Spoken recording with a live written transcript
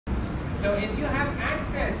So if you have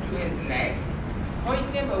access to his legs,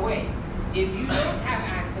 point them away. If you don't have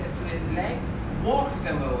access to his legs, walk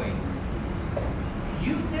them away.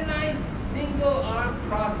 Utilize single arm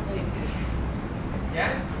cross faces.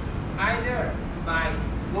 Yes? Either by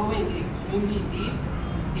going extremely deep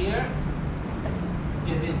here.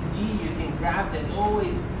 If it's deep, you can grab. There's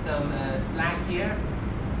always some slack here.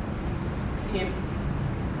 If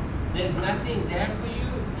there's nothing there for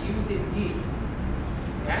you, use his gi.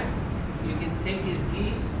 Yes? You can take his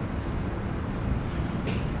gi.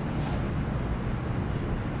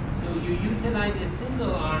 So you utilize a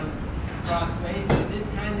single arm cross face, so this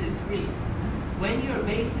hand is free. When you're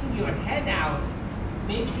basing your head out,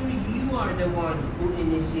 make sure you are the one who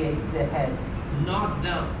initiates the head, not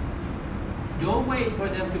them. Don't wait for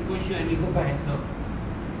them to push you and you go back. No.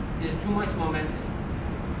 There's too much momentum.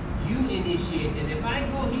 You initiate it. If I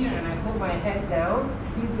go here and I put my head down,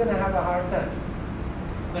 he's going to have a hard time.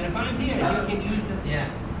 But if I'm here, he can use the, yeah.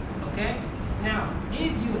 Okay? Now,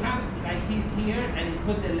 if you have, like he's here and he's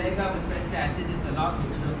put the leg up, especially I said this a lot,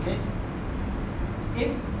 which is okay.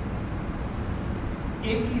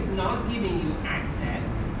 If he's not giving you access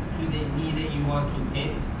to the knee that you want to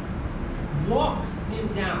hit, walk him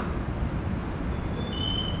down.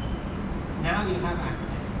 Now you have access.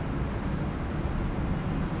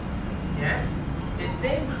 Yes? The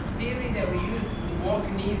same theory that we use to walk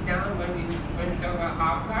knees down when we talk about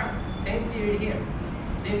half guard, same theory here.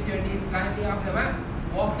 Lift your knees slightly off the mat,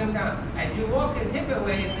 walk them down. As you walk his hip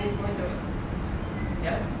away, his knees point away.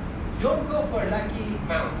 Yes? Don't go for lucky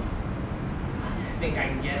mounts. I think I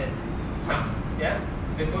can get it. Yeah?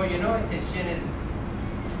 Before you know it, his shin is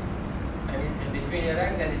in between your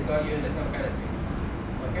legs and it's got you into some kind of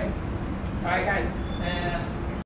swing. Okay? Alright guys.